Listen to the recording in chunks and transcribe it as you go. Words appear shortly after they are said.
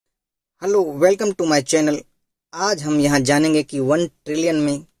Hello, welcome to my channel. आज हम यहाँ जानेंगे कि 1 ट्रिलियन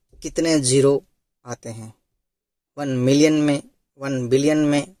में कितने जीरो आते हैं। 1 मिलियन में, 1 बिलियन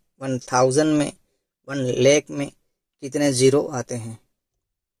में, 1000 में, 1 लाख में कितने जीरो आते हैं।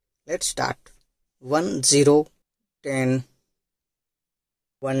 Let's start. 1 0 10,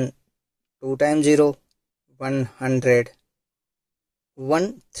 1 2 time 0 100, 1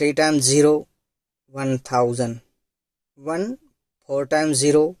 3 time 0 1000, 1 4 time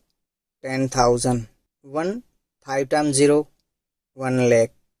 0 10,000, 1 5 times 0 1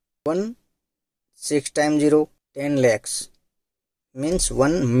 lakh, 1 6 times 0 10 lakhs means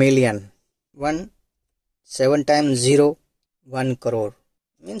 1 million, 1 7 times 0 1 crore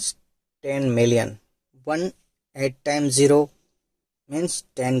means 10 million, 1 8 times 0 means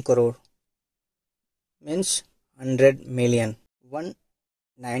 10 crore means 100 million, 1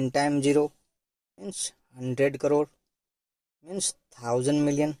 9 times 0 means 100 crore means 1000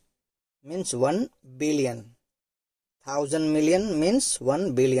 million means 1 billion. 1000 million means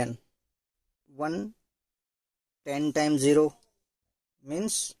 1 billion. 1 10 times 0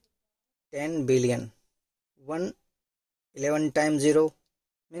 means 10 billion. 1 11 times 0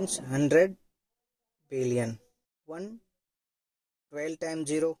 means 100 billion. 1 12 times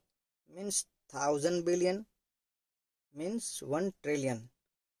 0 means 1000 billion means 1 trillion.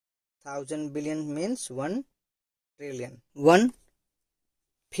 1000 billion means 1 trillion. 1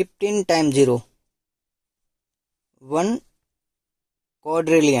 15 times 0 1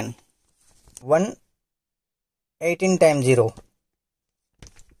 quadrillion, 1 18 times 0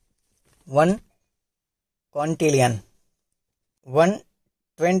 1 quintillion, 1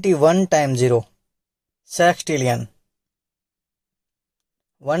 21 times 0 sextillion,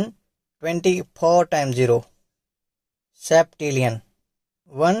 1 24 times 0 septillion,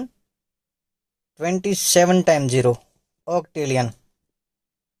 1 27 times 0 octillion,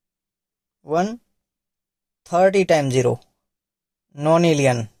 1 30 times 0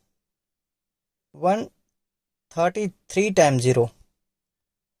 nonillion, 1 33 times 0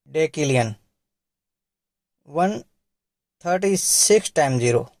 decillion, 1 36 times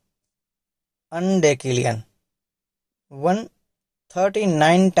 0 undecillion, 1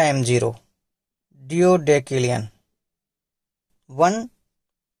 39 times 0 duodecillion, 1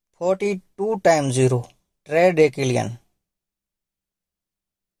 42 times 0 tridecillion,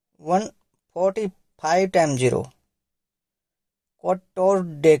 1 45 times 0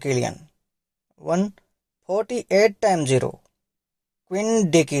 quattordecillion, 1 48 times 0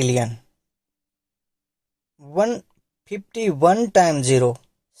 quindecillion, 1 51 times 0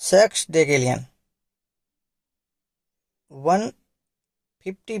 sexdecillion, 1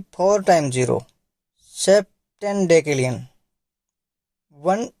 54 times 0 septendecillion,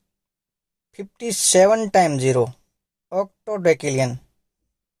 1 57 times 0 octodecillion,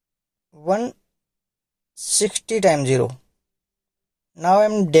 1 60 times 0 now I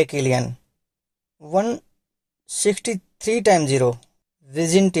am decillion, 1 63 times 0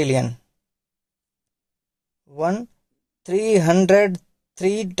 vigintillion, 1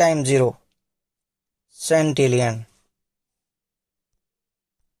 303 times 0 centillion.